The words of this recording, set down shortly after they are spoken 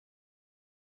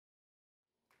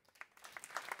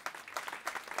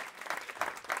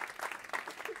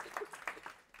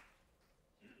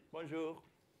Bonjour.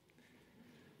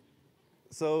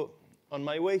 So on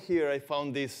my way here, I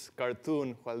found this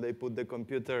cartoon while they put the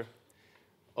computer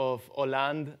of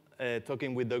Hollande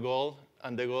talking with de Gaulle,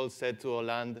 and de Gaulle said to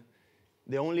Hollande,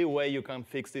 the only way you can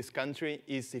fix this country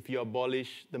is if you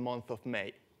abolish the month of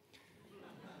May.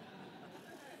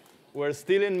 We're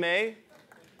still in May,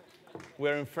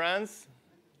 we're in France,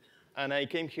 and I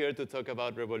came here to talk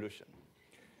about revolution.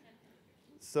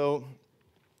 So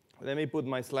let me put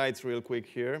my slides real quick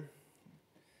here.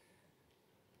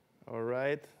 All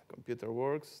right, computer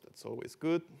works, that's always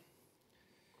good.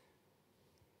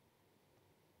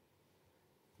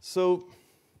 So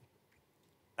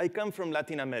I come from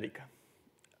Latin America.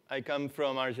 I come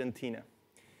from Argentina.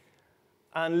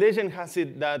 And legend has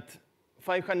it that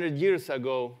 500 years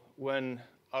ago, when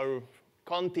our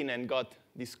continent got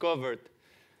discovered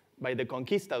by the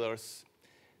conquistadors,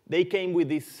 they came with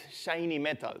these shiny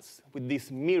metals, with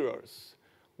these mirrors,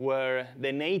 where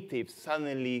the natives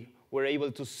suddenly were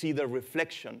able to see their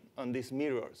reflection on these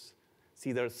mirrors,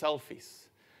 see their selfies.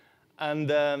 And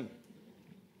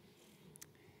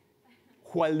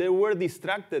while they were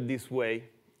distracted this way,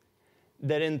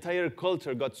 their entire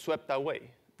culture got swept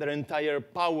away. Their entire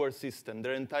power system,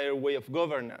 their entire way of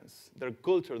governance, their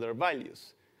culture, their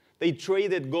values. They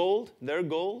traded gold, their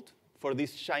gold, for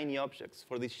these shiny objects,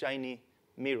 for these shiny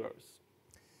mirrors.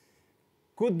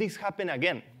 Could this happen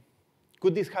again?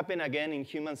 Could this happen again in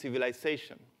human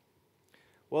civilization?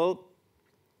 Well,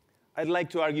 I'd like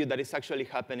to argue that it's actually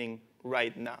happening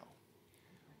right now.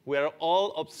 We are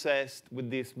all obsessed with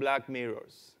these black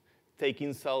mirrors, taking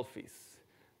selfies,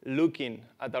 looking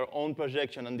at our own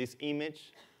projection on this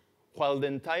image, while the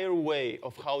entire way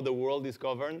of how the world is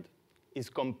governed is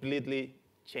completely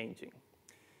changing.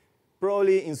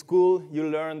 Probably in school, you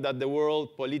learned that the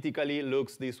world politically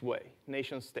looks this way,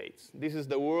 nation states. This is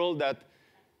the world that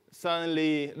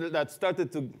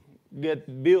started to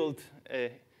get built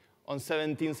on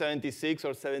 1776 or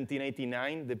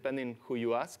 1789, depending who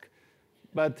you ask.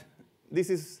 But this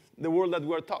is the world that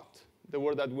we're taught, the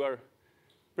world that we're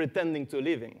pretending to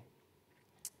live in.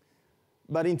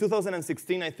 But in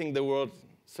 2016, I think the world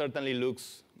certainly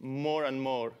looks more and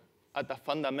more at a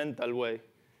fundamental way,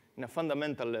 in a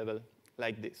fundamental level,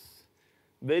 like this.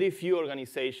 Very few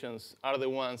organizations are the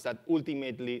ones that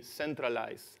ultimately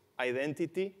centralize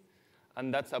identity,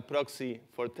 and that's a proxy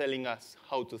for telling us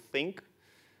how to think,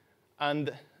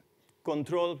 and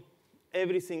control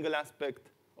every single aspect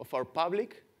of our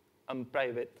public and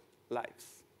private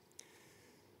lives.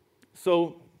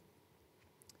 So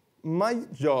my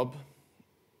job,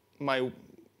 my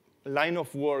line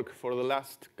of work for the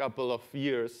last couple of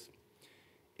years,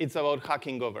 it's about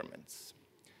hacking governments.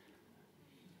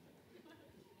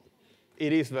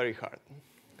 It is very hard.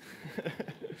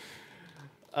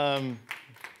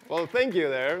 Well, thank you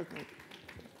there.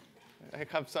 I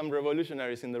have some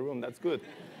revolutionaries in the room. That's good.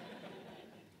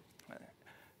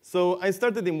 So I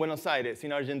started in Buenos Aires,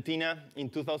 in Argentina, in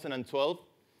 2012.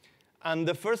 And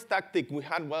the first tactic we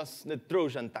had was the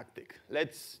Trojan tactic.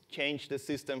 Let's change the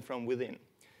system from within.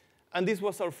 And this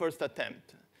was our first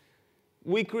attempt.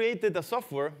 We created a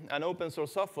software, an open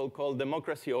source software called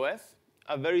Democracy OS,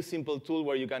 a very simple tool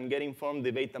where you can get informed,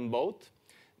 debate, and vote.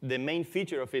 The main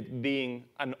feature of it being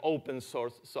an open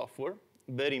source software,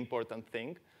 very important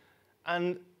thing.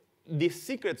 And the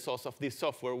secret sauce of this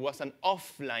software was an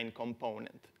offline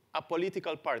component, a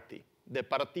political party, the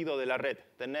Partido de la Red,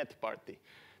 the net party,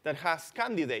 that has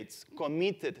candidates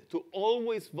committed to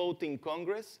always vote in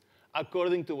Congress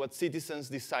according to what citizens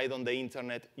decide on the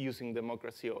internet using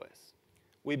Democracy OS.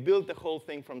 We built the whole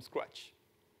thing from scratch.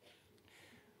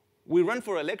 We ran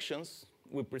for elections.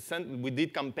 We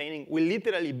did campaigning. We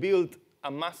literally built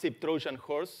a massive Trojan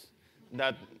horse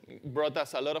that brought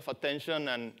us a lot of attention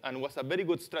and was a very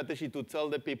good strategy to tell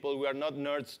the people we are not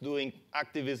nerds doing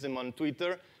activism on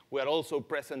Twitter. We are also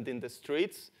present in the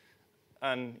streets.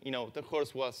 And the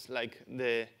horse was like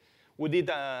we did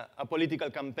a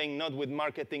political campaign not with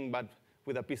marketing, but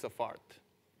with a piece of art.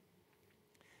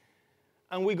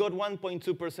 And we got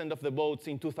 1.2% of the votes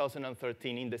in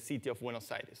 2013 in the city of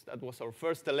Buenos Aires. That was our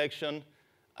first election.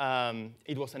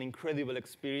 It was an incredible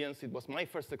experience. It was my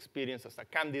first experience as a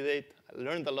candidate. I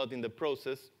learned a lot in the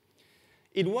process.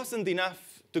 It wasn't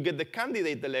enough to get the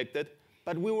candidate elected,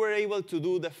 but we were able to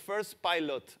do the first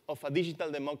pilot of a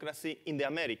digital democracy in the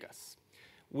Americas.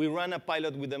 We ran a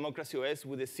pilot with Democracy OS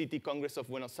with the City Congress of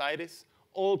Buenos Aires.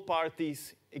 All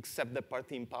parties, except the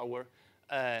party in power,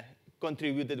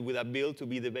 contributed with a bill to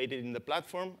be debated in the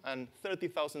platform, and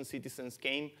 30,000 citizens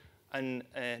came and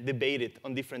debated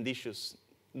on different issues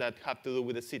that have to do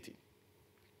with the city.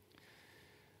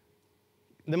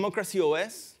 Democracy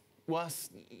OS was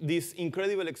this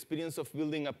incredible experience of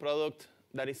building a product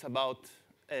that is about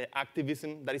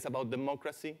activism, that is about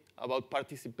democracy, about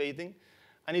participating.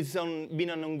 And it's been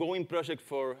an ongoing project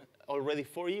for already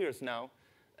 4 years now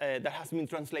that has been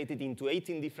translated into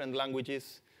 18 different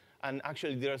languages. And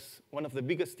actually, there's one of the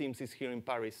biggest teams is here in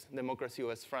Paris, Democracy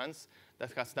OS France,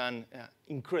 that has done an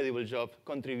incredible job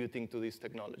contributing to this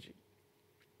technology.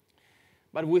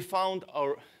 But we found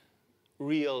our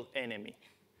real enemy,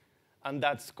 and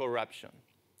that's corruption.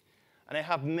 And I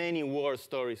have many war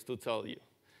stories to tell you.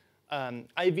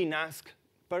 I've been asked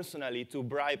personally to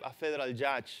bribe a federal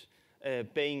judge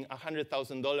paying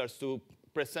 $100,000 to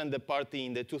present the party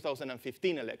in the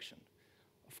 2015 election.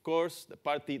 Of course, the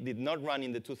party did not run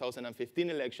in the 2015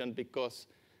 election because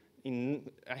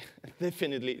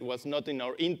definitely it was not in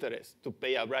our interest to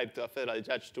pay a bribe to a federal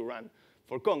judge to run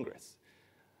for Congress.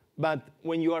 But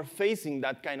when you are facing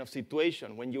that kind of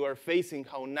situation, when you are facing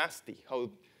how nasty, how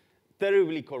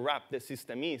terribly corrupt the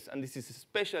system is, and this is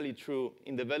especially true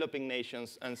in developing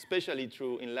nations and especially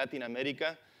true in Latin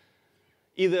America,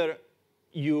 either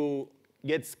you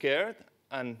get scared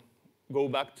and go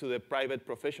back to the private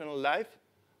professional life,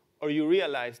 or you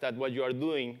realize that what you are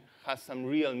doing has some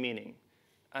real meaning,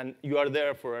 and you are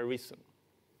there for a reason.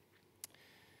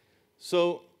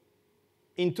 So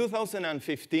in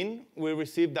 2015, we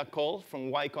received a call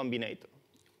from Y Combinator.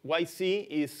 YC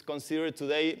is considered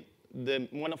today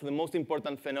one of the most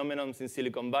important phenomena in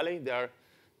Silicon Valley. They are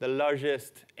the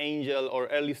largest angel or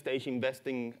early stage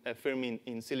investing firm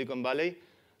in Silicon Valley,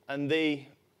 and they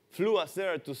flew us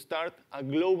there to start a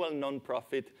global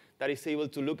nonprofit that is able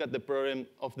to look at the problem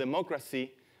of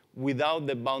democracy without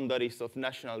the boundaries of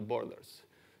national borders.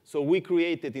 So we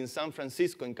created in San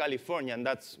Francisco, in California, and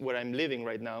that's where I'm living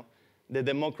right now, the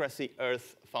Democracy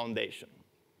Earth Foundation.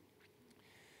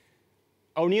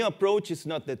 Our new approach is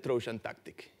not the Trojan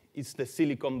tactic. It's the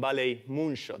Silicon Valley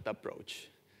Moonshot approach.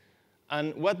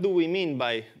 And what do we mean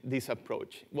by this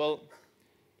approach? Well,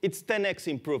 it's 10x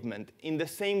improvement in the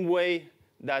same way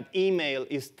that email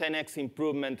is 10x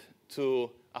improvement to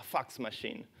a fax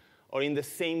machine, or in the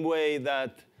same way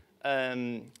that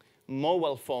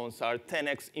mobile phones are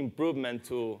 10x improvement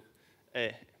to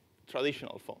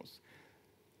traditional phones.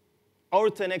 Our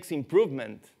 10x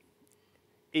improvement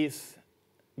is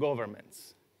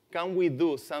governments. Can we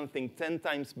do something 10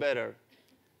 times better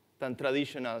than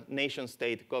traditional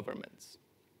nation-state governments?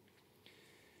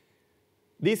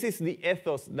 This is the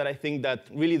ethos that I think that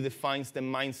really defines the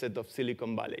mindset of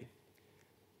Silicon Valley.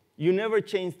 You never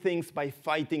change things by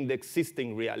fighting the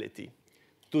existing reality.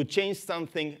 To change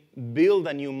something, build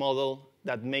a new model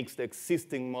that makes the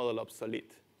existing model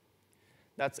obsolete.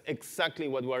 That's exactly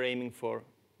what we're aiming for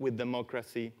with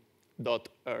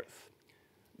democracy.earth.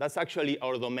 That's actually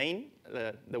our domain,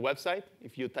 the website.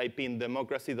 If you type in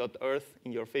democracy.earth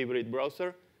in your favorite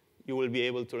browser, you will be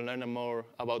able to learn more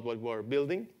about what we're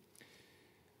building.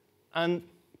 And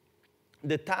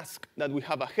the task that we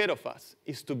have ahead of us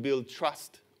is to build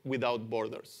trust without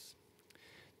borders,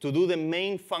 to do the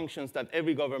main functions that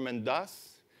every government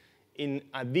does in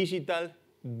a digital,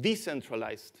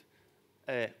 decentralized,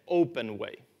 open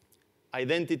way: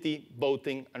 identity,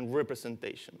 voting, and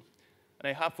representation. And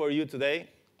I have for you today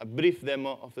a brief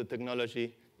demo of the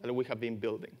technology that we have been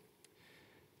building.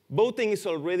 Voting is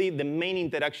already the main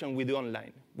interaction we do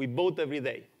online. We vote every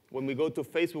day. When we go to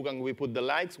Facebook and we put the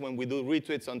likes, when we do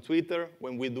retweets on Twitter,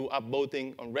 when we do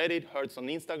upvoting on Reddit, hearts on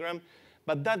Instagram.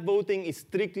 But that voting is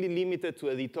strictly limited to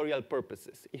editorial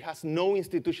purposes. It has no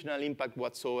institutional impact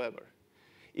whatsoever.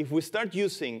 If we start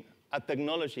using a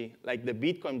technology like the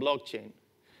Bitcoin blockchain,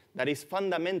 that is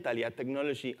fundamentally a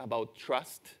technology about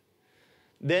trust,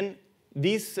 then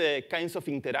these kinds of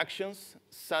interactions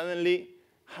suddenly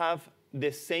have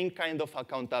the same kind of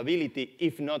accountability,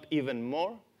 if not even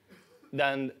more,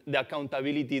 than the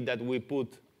accountability that we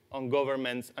put on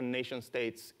governments and nation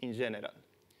states in general.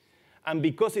 And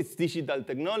because it's digital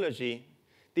technology,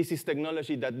 this is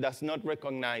technology that does not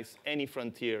recognize any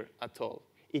frontier at all.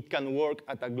 It can work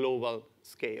at a global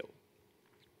scale.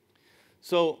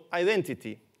 So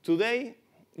identity. Today,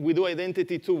 we do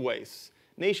identity two ways.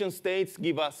 Nation states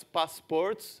give us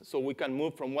passports, so we can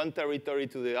move from one territory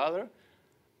to the other.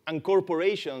 And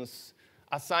corporations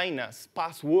assign us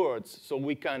passwords, so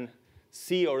we can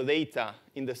see our data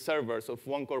in the servers of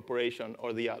one corporation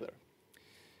or the other.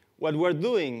 What we're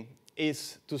doing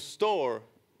is to store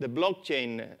the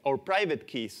blockchain or private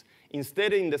keys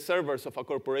instead in the servers of a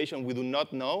corporation we do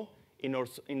not know, in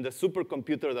the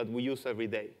supercomputer that we use every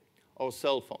day, our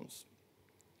cell phones.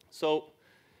 So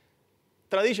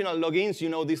traditional logins, you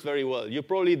know this very well. You've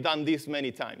probably done this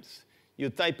many times. You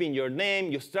type in your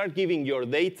name, you start giving your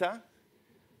data,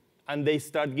 and they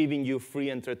start giving you free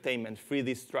entertainment, free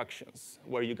distractions,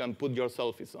 where you can put your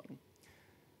selfies on.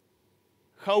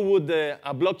 How would a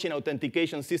blockchain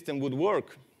authentication system would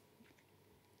work?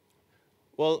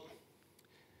 Well,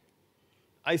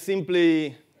 I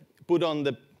simply put on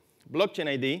the blockchain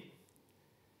ID,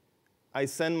 I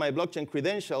send my blockchain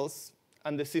credentials,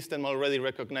 and the system already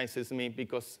recognizes me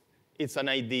because it's an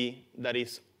ID that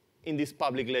is in this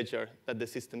public ledger that the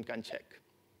system can check.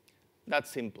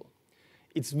 That's simple.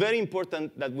 It's very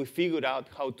important that we figure out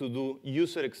how to do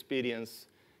user experience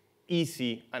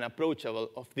easy and approachable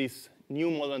of this new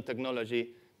modern technology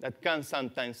that can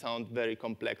sometimes sound very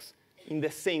complex, in the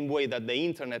same way that the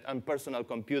internet and personal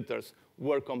computers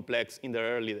were complex in the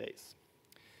early days.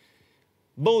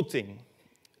 Voting.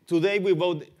 Today we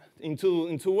vote in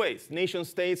two ways. Nation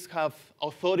states have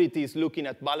authorities looking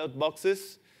at ballot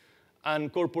boxes,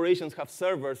 and corporations have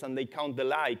servers and they count the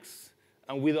likes,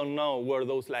 and we don't know where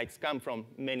those likes come from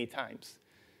many times.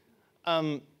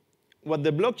 What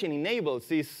the blockchain enables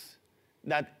is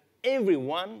that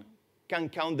everyone can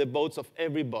count the votes of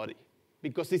everybody,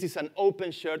 because this is an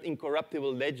open, shared,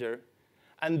 incorruptible ledger,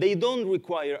 and they don't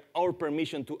require our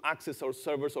permission to access our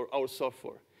servers or our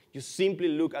software. You simply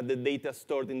look at the data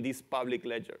stored in this public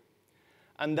ledger.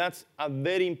 And that's a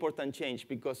very important change,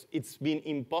 because it's been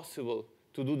impossible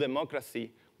to do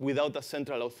democracy without a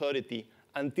central authority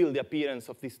until the appearance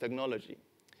of this technology.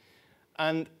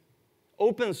 And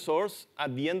open source,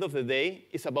 at the end of the day,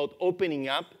 is about opening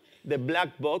up the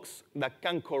black box that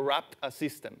can corrupt a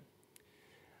system.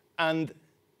 And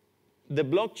the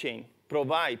blockchain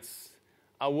provides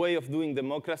a way of doing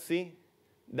democracy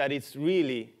that is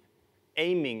really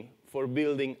aiming for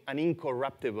building an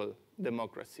incorruptible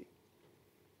democracy.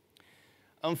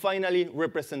 And finally,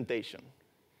 representation.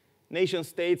 Nation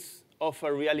states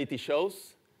offer reality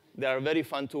shows. They are very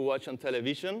fun to watch on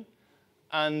television.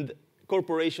 And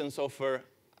corporations offer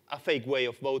a fake way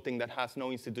of voting that has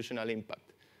no institutional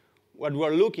impact. What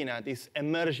we're looking at is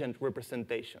emergent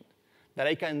representation, that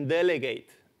I can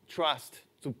delegate trust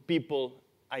to people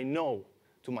I know,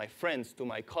 to my friends, to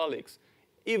my colleagues,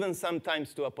 even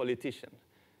sometimes to a politician.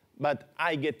 But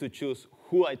I get to choose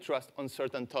who I trust on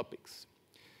certain topics.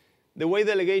 The way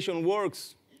delegation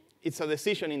works, it's a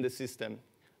decision in the system,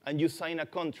 and you sign a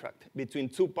contract between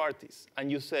two parties,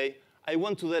 and you say, I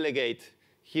want to delegate.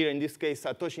 Here, in this case,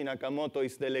 Satoshi Nakamoto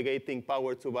is delegating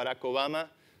power to Barack Obama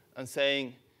and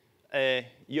saying,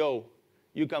 yo,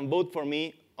 you can vote for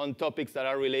me on topics that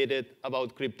are related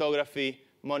about cryptography,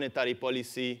 monetary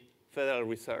policy, Federal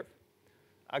Reserve.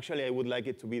 Actually, I would like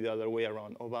it to be the other way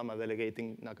around, Obama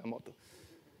delegating Nakamoto.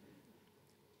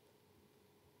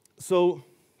 So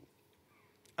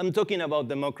I'm talking about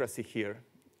democracy here.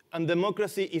 And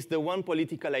democracy is the one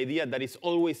political idea that is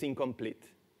always incomplete.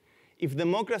 If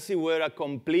democracy were a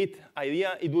complete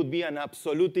idea, it would be an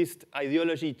absolutist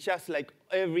ideology, just like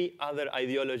every other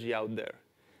ideology out there.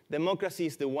 Democracy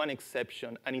is the one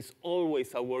exception, and it's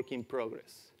always a work in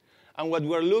progress. And what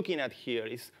we're looking at here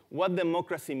is what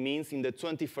democracy means in the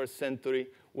 21st century,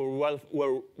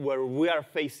 where we are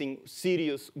facing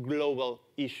serious global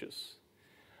issues.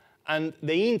 And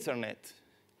the internet,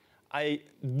 I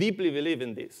deeply believe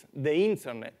in this. The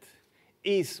internet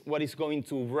is what is going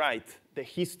to write the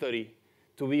history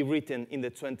to be written in the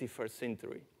 21st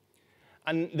century.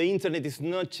 And the internet is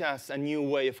not just a new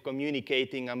way of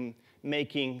communicating and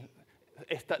making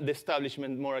the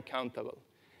establishment more accountable.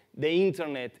 The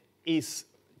internet is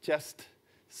just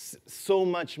so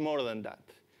much more than that.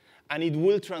 And it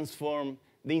will transform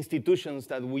the institutions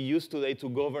that we use today to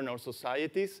govern our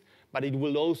societies, but it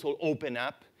will also open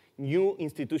up new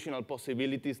institutional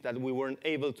possibilities that we weren't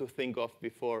able to think of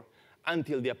before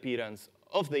until the appearance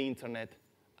of the internet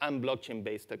and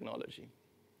blockchain-based technology.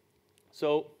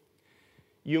 So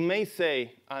you may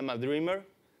say I'm a dreamer,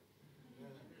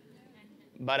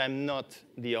 but I'm not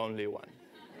the only one.